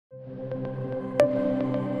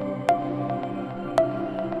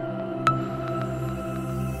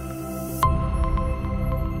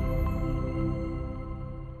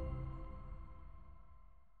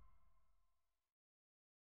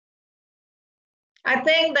I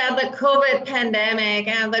think that the COVID pandemic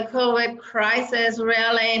and the COVID crisis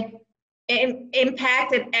really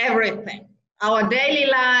impacted everything, our daily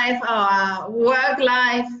life, our work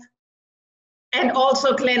life, and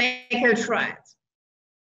also clinical trials.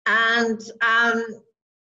 And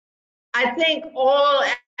I think all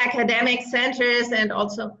academic centers and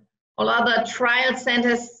also all other trial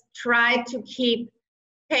centers tried to keep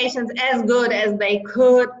patients as good as they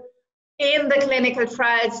could in the clinical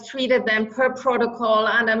trials, treated them per protocol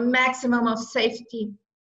under maximum of safety.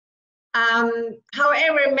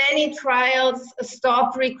 However, many trials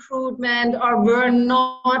stopped recruitment or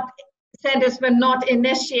centers were not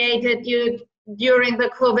initiated during the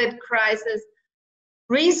COVID crisis.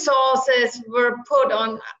 Resources were put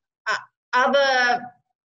on other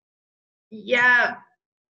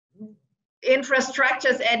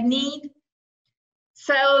infrastructures at need,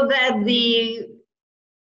 so that the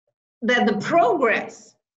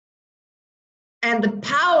progress and the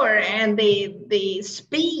power and the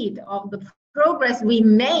speed of the progress we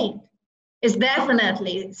made is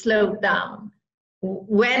definitely slowed down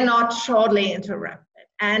when not shortly interrupted.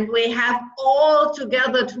 And we have all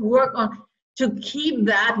together to work on to keep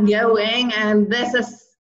that going, and this is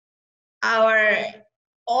our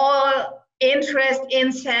all interest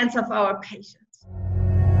in sense of our patients.